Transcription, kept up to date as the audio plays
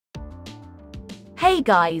Hey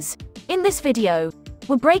guys! In this video,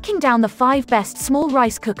 we're breaking down the 5 best small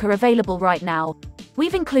rice cooker available right now.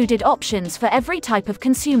 We've included options for every type of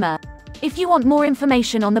consumer. If you want more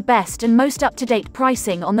information on the best and most up-to-date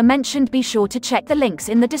pricing on the mentioned, be sure to check the links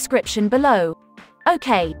in the description below.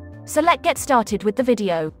 Okay, so let's get started with the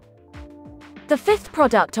video. The 5th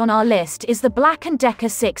product on our list is the BLACK+DECKER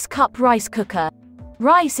 6-cup rice cooker.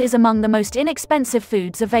 Rice is among the most inexpensive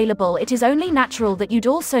foods available. It is only natural that you'd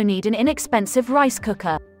also need an inexpensive rice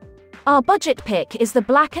cooker. Our budget pick is the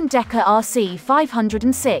BLACK+DECKER RC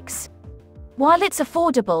 506. While it's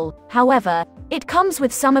affordable, however, it comes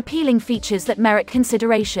with some appealing features that merit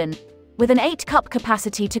consideration. With an 8-cup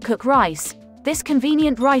capacity to cook rice, this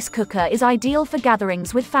convenient rice cooker is ideal for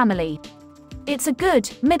gatherings with family. It's a good,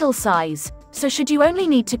 middle size, so should you only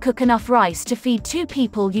need to cook enough rice to feed 2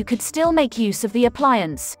 people, you could still make use of the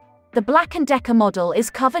appliance. The BLACK+DECKER model is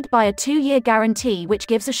covered by a 2-year guarantee which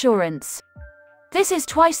gives assurance. This is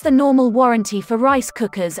twice the normal warranty for rice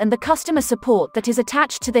cookers, and the customer support that is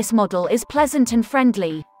attached to this model is pleasant and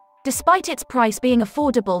friendly. Despite its price being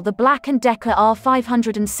affordable, the BLACK+DECKER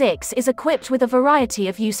R506 is equipped with a variety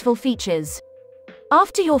of useful features.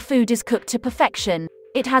 After your food is cooked to perfection,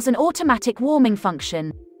 it has an automatic warming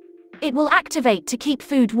function. It will activate to keep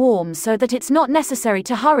food warm so that it's not necessary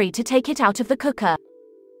to hurry to take it out of the cooker.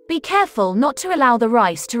 Be careful not to allow the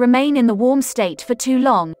rice to remain in the warm state for too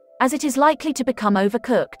long, as it is likely to become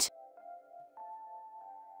overcooked.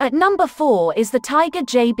 At number 4 is the Tiger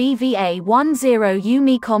JBVA10U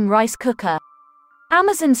Micom rice cooker.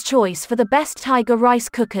 Amazon's choice for the best Tiger rice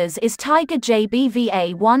cookers is Tiger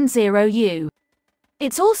JBVA10U.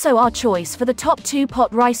 It's also our choice for the top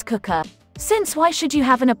 2-pot rice cooker. Since why should you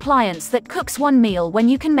have an appliance that cooks one meal when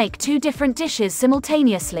you can make 2 different dishes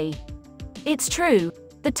simultaneously? It's true.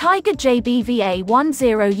 The Tiger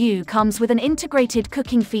JBVA10U comes with an integrated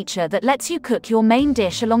cooking feature that lets you cook your main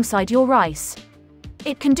dish alongside your rice.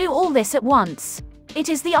 It can do all this at once. It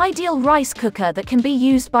is the ideal rice cooker that can be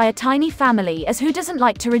used by a tiny family, as who doesn't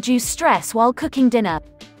like to reduce stress while cooking dinner?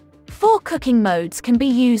 4 cooking modes can be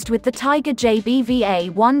used with the Tiger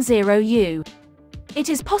JBVA10U. It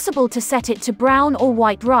is possible to set it to brown or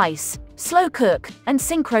white rice, slow cook, and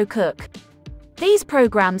synchro cook. These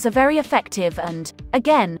programs are very effective and,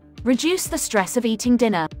 again, reduce the stress of eating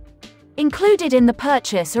dinner. Included in the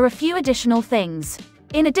purchase are a few additional things.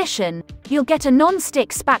 In addition, you'll get a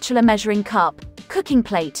non-stick spatula measuring cup, cooking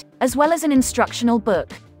plate, as well as an instructional book.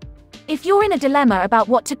 If you're in a dilemma about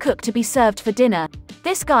what to cook to be served for dinner,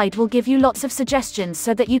 this guide will give you lots of suggestions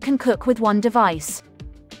so that you can cook with one device.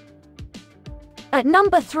 At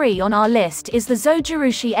number 3 on our list is the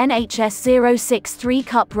Zojirushi NHS06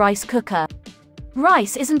 3-cup rice cooker.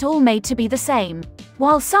 Rice isn't all made to be the same.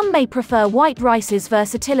 While some may prefer white rice's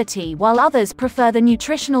versatility, while others prefer the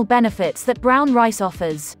nutritional benefits that brown rice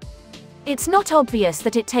offers. It's not obvious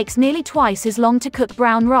that it takes nearly twice as long to cook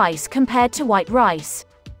brown rice compared to white rice.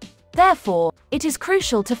 Therefore, it is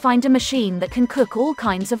crucial to find a machine that can cook all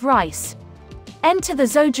kinds of rice. Enter the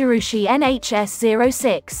Zojirushi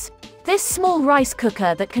NHS06. This small rice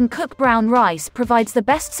cooker that can cook brown rice provides the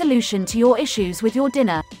best solution to your issues with your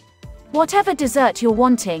dinner. Whatever dessert you're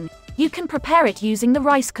wanting, you can prepare it using the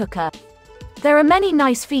rice cooker. There are many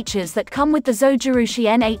nice features that come with the Zojirushi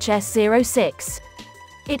NHS06.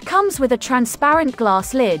 It comes with a transparent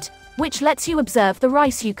glass lid, which lets you observe the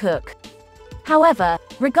rice you cook. However,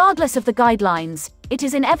 regardless of the guidelines, it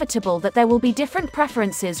is inevitable that there will be different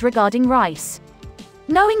preferences regarding rice.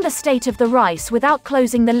 Knowing the state of the rice without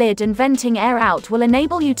closing the lid and venting air out will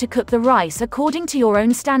enable you to cook the rice according to your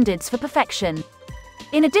own standards for perfection.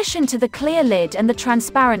 In addition to the clear lid and the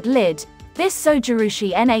transparent lid, this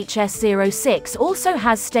Zojirushi NHS06 also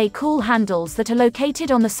has stay cool handles that are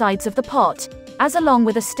located on the sides of the pot, as along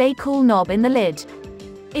with a stay cool knob in the lid.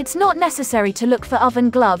 It's not necessary to look for oven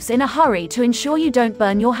gloves in a hurry to ensure you don't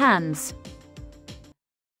burn your hands.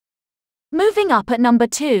 Moving up at number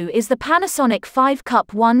 2 is the Panasonic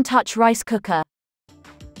 5-cup one-touch rice cooker.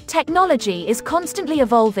 Technology is constantly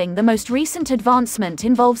evolving. The most recent advancement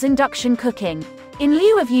involves induction cooking. In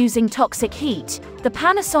lieu of using toxic heat, the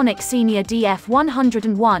Panasonic Senior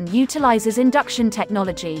DF101 utilizes induction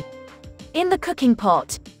technology. In the cooking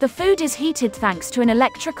pot, the food is heated thanks to an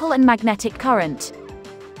electrical and magnetic current.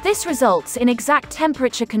 This results in exact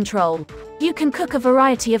temperature control. You can cook a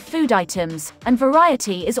variety of food items, and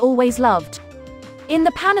variety is always loved. In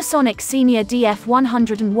the Panasonic Senior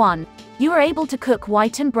DF101, you are able to cook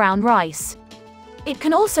white and brown rice. It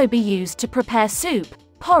can also be used to prepare soup,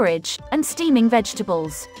 porridge, and steaming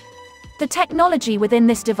vegetables. The technology within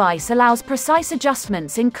this device allows precise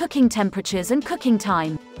adjustments in cooking temperatures and cooking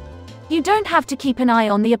time. You don't have to keep an eye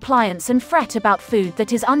on the appliance and fret about food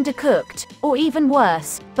that is undercooked, or even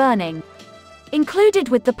worse, burning. Included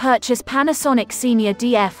with the purchase Panasonic Senior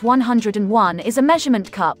DF101 is a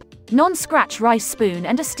measurement cup, non-scratch rice spoon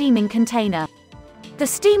and a steaming container. The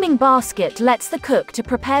steaming basket lets the cook to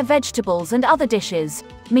prepare vegetables and other dishes,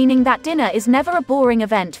 meaning that dinner is never a boring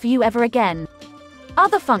event for you ever again.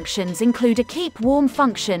 Other functions include a keep warm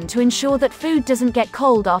function to ensure that food doesn't get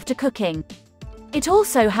cold after cooking. It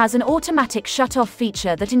also has an automatic shut-off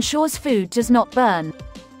feature that ensures food does not burn.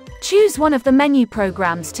 Choose one of the menu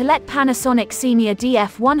programs to let Panasonic Senior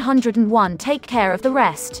DF101 take care of the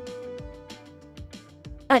rest.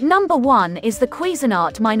 At number 1 is the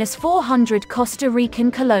Cuisinart -400 Costa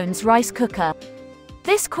Rican Colones rice cooker.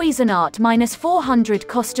 This Cuisinart -400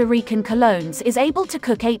 Costa Rican Colones is able to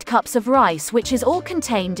cook 8 cups of rice, which is all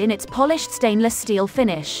contained in its polished stainless steel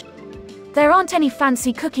finish. There aren't any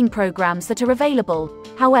fancy cooking programs that are available,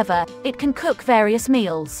 however, it can cook various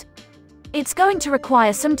meals. It's going to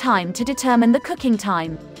require some time to determine the cooking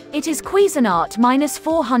time. It is Cuisinart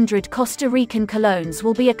 -400 Costa Rican Colones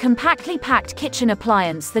will be a compactly packed kitchen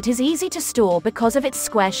appliance that is easy to store because of its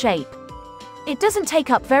square shape. It doesn't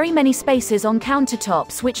take up very many spaces on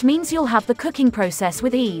countertops, which means you'll have the cooking process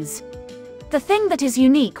with ease. The thing that is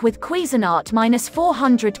unique with Cuisinart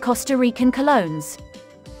 -400 Costa Rican Colones.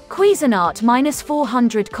 Cuisinart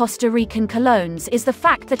 -400 Costa Rican Colones is the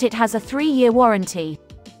fact that it has a 3-year warranty.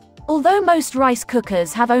 Although most rice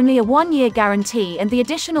cookers have only a 1-year guarantee, and the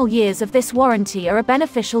additional years of this warranty are a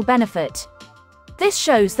beneficial benefit. This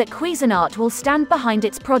shows that Cuisinart will stand behind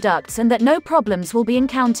its products and that no problems will be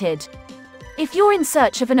encountered. If you're in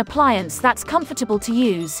search of an appliance that's comfortable to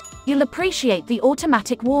use, you'll appreciate the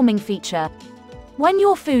automatic warming feature. When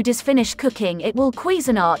your food is finished cooking,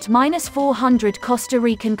 Cuisinart -400 Costa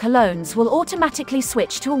Rican Colones will automatically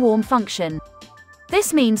switch to a warm function.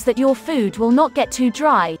 This means that your food will not get too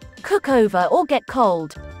dry, cook over or get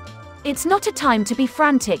cold. It's not a time to be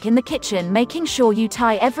frantic in the kitchen making sure you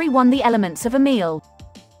tie every one the elements of a meal.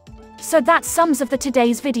 So that sums up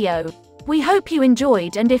today's video. We hope you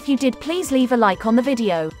enjoyed, and if you did, please leave a like on the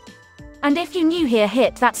video. And if you're new here,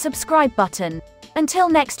 hit that subscribe button. Until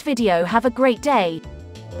next video, have a great day.